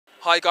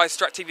Hi guys,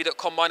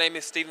 DistractTV.com. My name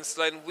is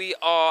Stallone. We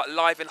are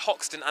live in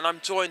Hoxton and I'm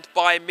joined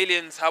by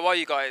Millions. How are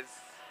you guys?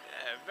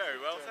 Yeah, very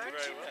well, thank you.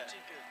 Very well.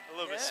 A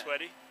little bit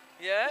sweaty.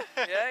 Yeah.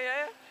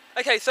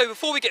 Okay, so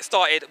before we get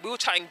started, we were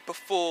chatting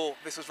before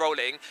this was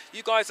rolling.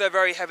 You guys are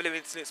very heavily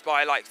influenced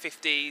by like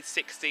 50s,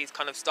 60s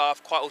kind of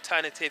stuff, quite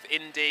alternative,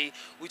 indie.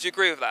 Would you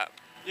agree with that?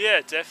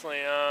 Yeah,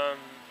 definitely.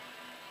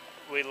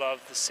 We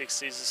love the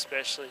 60s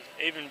especially.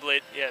 Even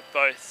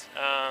both.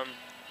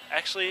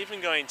 Actually,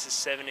 even going to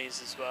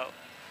 70s as well.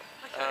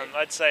 Okay.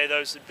 I'd say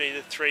those would be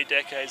the 3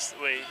 decades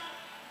that we,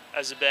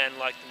 as a band,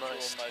 like the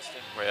most.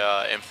 We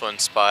are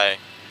influenced by,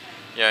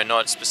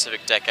 not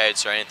specific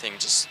decades or anything,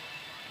 just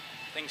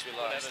Things we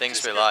like.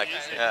 things we like.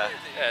 Yeah.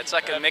 Yeah, it's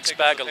like a mixed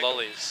bag of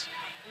lollies.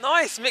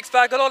 Nice, mixed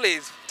bag of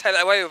lollies. Take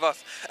that away with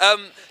us.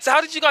 So how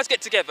did you guys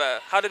get together?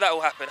 How did that all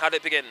happen? How did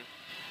it begin?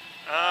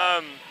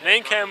 Me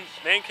and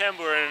Cam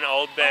were in an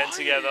old band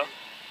together.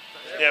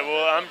 Yeah,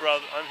 well, I'm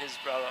his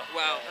brother.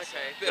 Wow,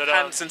 okay. Bit But, of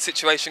Hanson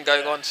situation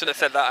going on. Should have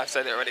said that. I've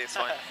said it already. It's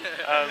fine.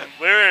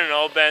 We were in an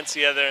old band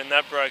together and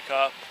that broke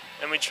up,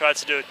 and we tried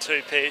to do a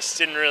 2-piece,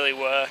 didn't really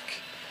work.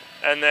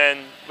 And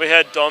then we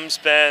had Dom's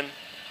band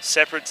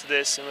separate to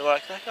this, and we're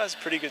like, that guy's a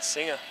pretty good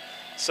singer.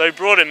 So we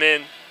brought him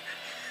in,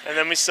 and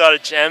then we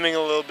started jamming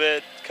a little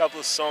bit. A couple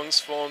of songs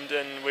formed,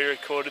 and we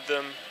recorded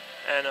them,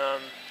 and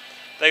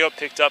they got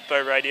picked up by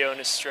radio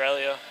in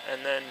Australia,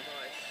 and then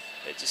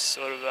it just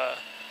sort of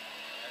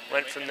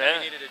went from there.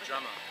 We needed a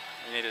drummer.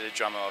 We needed a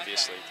drummer,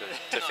 obviously,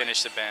 to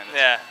finish the band.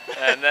 Yeah,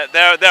 and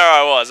there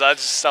I was. I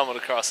just stumbled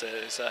across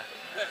it. So,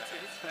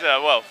 yeah,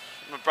 well,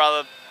 my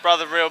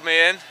brother reeled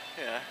me in.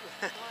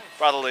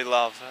 Brotherly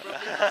love.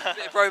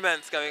 Bit of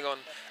romance going on.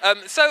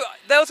 So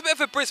there was a bit of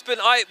a Brisbane.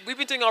 We've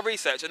been doing our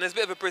research, and there's a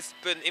bit of a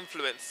Brisbane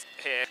influence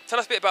here. Tell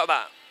us a bit about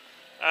that.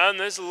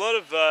 There's a lot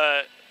of.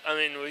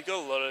 We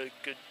got a lot of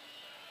good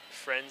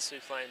friends who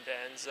play in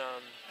bands.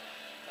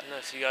 I don't know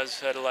if you guys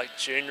have heard of like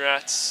June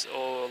Rats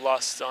or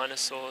Last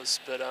Dinosaurs,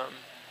 but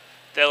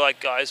they're like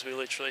guys we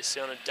literally see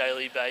on a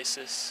daily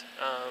basis.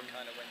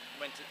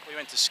 We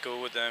went to school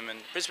with them,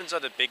 and Brisbane's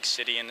not a big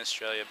city in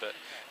Australia, but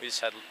we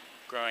just had,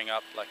 growing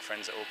up, like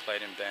friends that all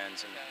played in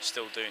bands and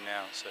still do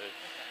now. So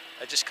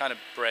I just kind of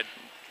bred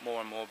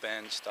more and more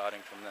bands starting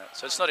from that.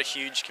 So it's not a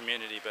huge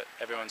community, but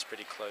everyone's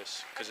pretty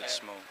close because it's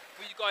small.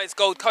 Were you guys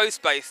Gold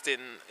Coast based in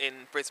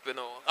Brisbane,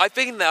 or? I've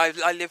been there.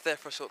 I lived there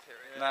for a short period.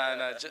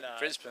 No,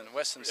 Brisbane,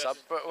 western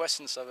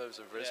suburbs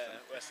of Brisbane.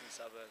 Yeah, western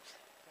suburbs.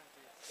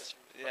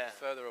 Yeah,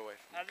 further away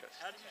from the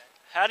coast.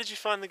 How did you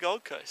find the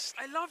Gold Coast?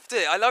 I loved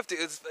it.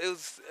 It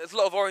was a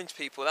lot of orange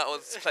people. That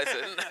was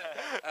pleasant.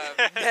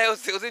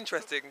 It was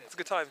interesting. It's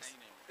good times.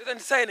 It was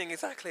entertaining.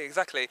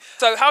 Exactly.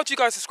 So how do you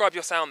guys describe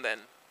your sound then?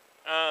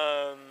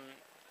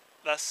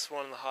 That's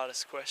one of the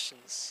hardest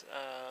questions.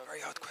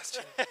 Very hard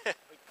question.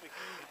 We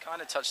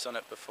kind of touched on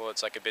it before.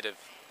 It's like a bit of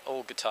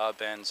all guitar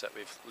bands that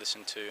we've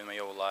listened to and we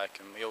all like,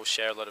 and we all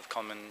share a lot of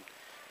common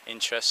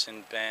interests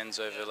in bands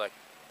over like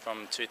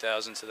from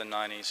 2000 to the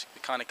 90s.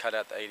 We kind of cut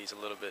out the 80s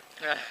a little bit.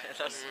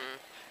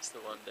 It's the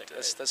one decade.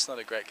 That's not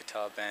a great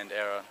guitar band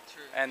era.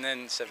 True. And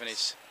then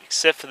 70s.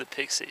 Except for the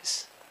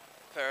Pixies.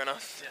 Fair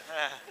enough.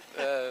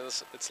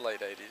 It's late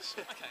 80s.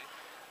 Okay.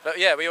 But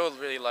yeah, we all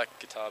really like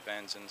guitar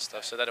bands and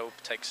stuff, so we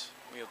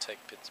all take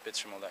bits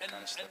from all that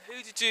kind of stuff. And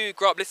who did you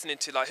grow up listening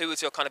to? Like, who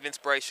was your kind of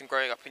inspiration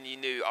growing up and you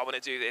knew, I want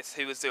to do this?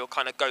 Who was your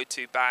kind of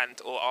go-to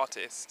band or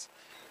artist?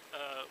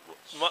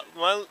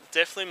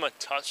 Definitely my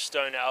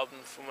Touchstone album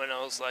from when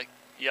I was like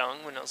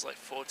young, when I was like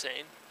 14.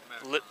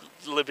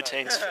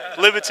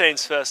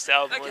 Libertine's first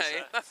album.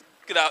 Okay, that's a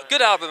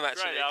good album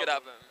actually. Great Good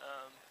album.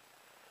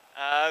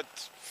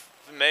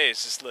 For me,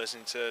 it's just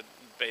listening to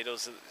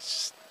Beatles.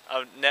 It's just,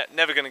 I'm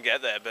never going to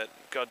get there, but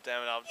God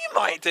damn it, You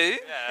might do.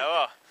 Yeah,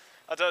 well,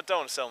 I don't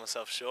want to sell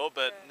myself short,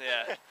 but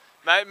yeah,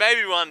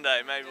 maybe one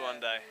day.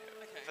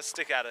 If I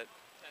stick at it.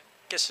 I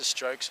guess the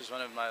Strokes was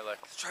one of my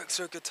Strokes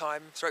are a good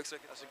time. That's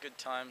a good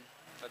time.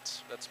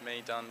 That's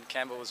me done.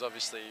 Campbell was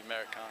obviously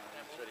Americana.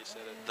 That's what he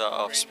said it. The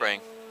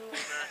Offspring.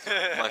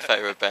 My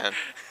favourite band.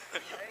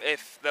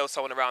 If there was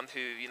someone around who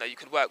you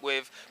could work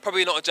with,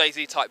 probably not a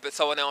Jay-Z type, but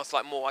someone else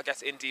like more, I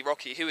guess, indie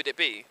rocky, who would it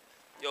be?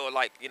 Your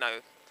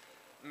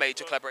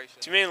major collaboration.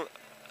 Do you mean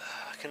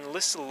I can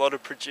list a lot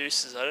of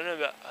producers? I don't know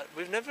about.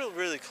 We've never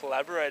really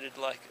collaborated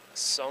like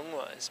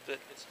song-wise, but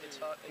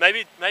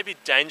maybe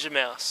Danger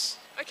Mouse.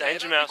 Okay,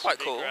 Danger Mouse quite would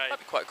be cool. great. That'd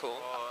be quite cool.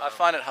 I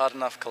find it hard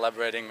enough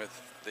collaborating with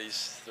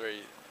these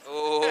three.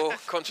 Oh,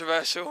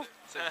 controversial.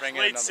 So bring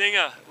in Lead another-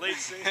 singer.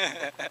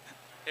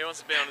 He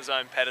wants to be on his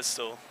own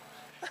pedestal.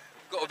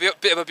 Got a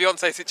bit of a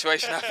Beyonce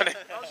situation happening.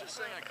 I was just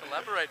saying I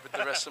collaborate with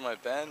the rest of my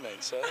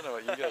bandmates, so I don't know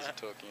what you guys are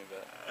talking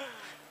about.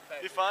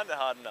 You find it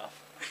hard enough.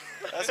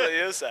 That's what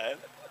you're saying.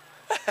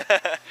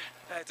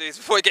 Dudes,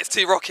 before it gets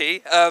too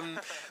rocky,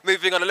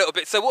 moving on a little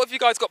bit. So what have you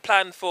guys got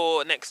planned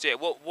for next year?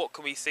 What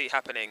can we see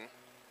happening?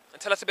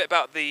 And tell us a bit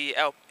about the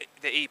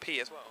EP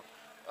as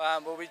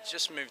well. Well, we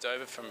just moved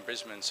over from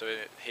Brisbane, so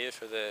we're here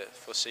for the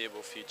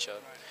foreseeable future.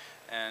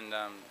 And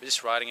we're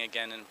just writing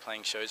again and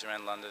playing shows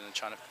around London and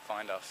trying to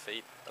find our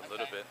feet a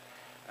little bit.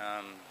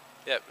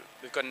 yeah,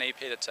 we've got an EP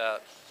that's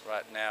out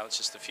right now. It's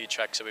just a few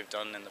tracks that we've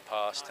done in the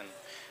past, and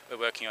we're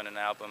working on an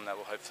album that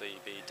will hopefully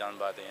be done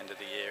by the end of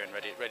the year and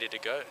ready to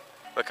go.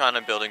 We're kind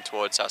of building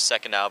towards our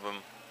second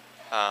album,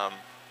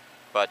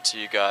 but to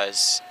you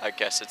guys, I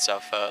guess it's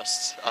our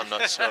first. I'm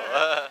not sure.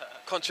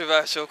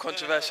 Controversial.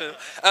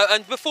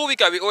 And before we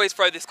go, we always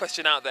throw this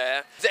question out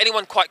there. Is there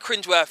anyone quite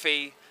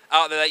cringeworthy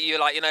out there that you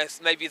like, you know,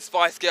 maybe the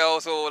Spice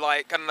Girls or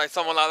like, I don't know,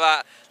 someone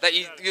like that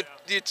you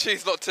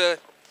choose not to,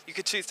 you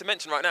could choose to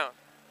mention right now?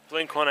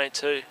 Blink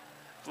 182.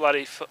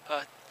 Bloody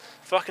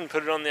fucking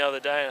put it on the other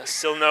day and I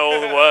still know all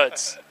the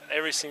words.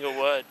 Every single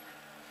word.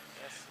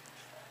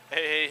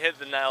 He hit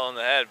the nail on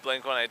the head.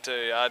 Blink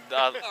 182.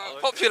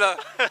 Popular.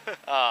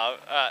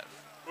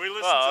 We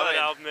listened to that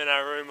album in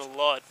our room a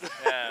lot.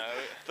 Yeah.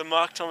 The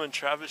Mark, Tom and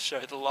Travis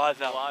show, the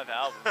live album. Live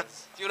album.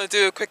 Do you want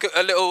to do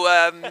a little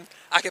a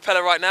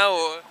cappella right now,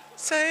 or?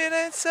 Say it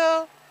ain't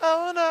so,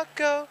 I will not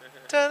go.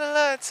 Turn the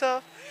lights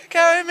off,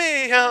 carry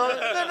me home.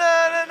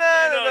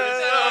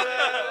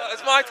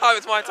 It's my time.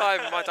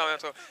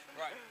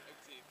 Right.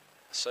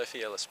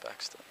 Sophie Ellis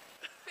Baxter.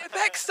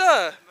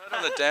 Baxter.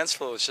 On the dance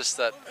floor was just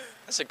that.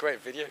 That's a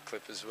great video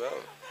clip as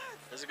well.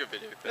 It's a good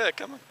video. Yeah,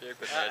 come on.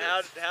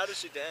 How does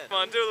she dance? Come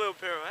on, do a little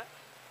pirouette.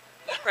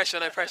 No pressure.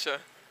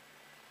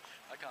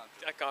 I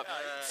can't.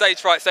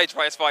 Stage fright.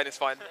 It's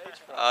fine.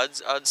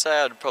 I'd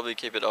say I'd probably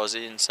keep it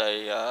Aussie and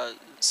say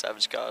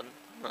Savage Garden.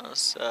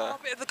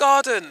 Bit of the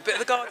garden.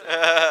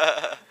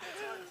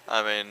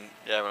 I mean,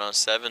 yeah, when I was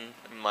 7,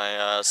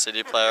 my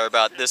CD player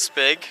about this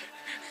big,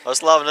 I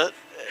was loving it,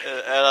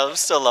 and I'm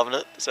still loving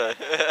it, so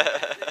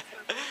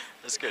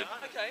it's good.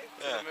 Okay.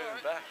 Yeah.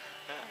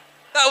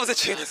 That was a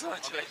tune as well,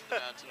 actually.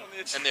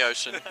 In the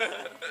ocean.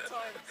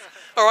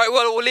 All right,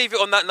 well, we'll leave it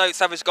on that note,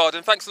 Savage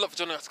Garden. Thanks a lot for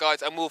joining us,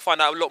 guys, and we'll find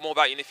out a lot more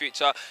about you in the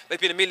future. They've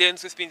been a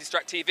millions. It's been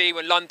Distract TV. We're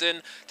in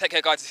London. Take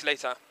care, guys. See you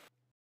later.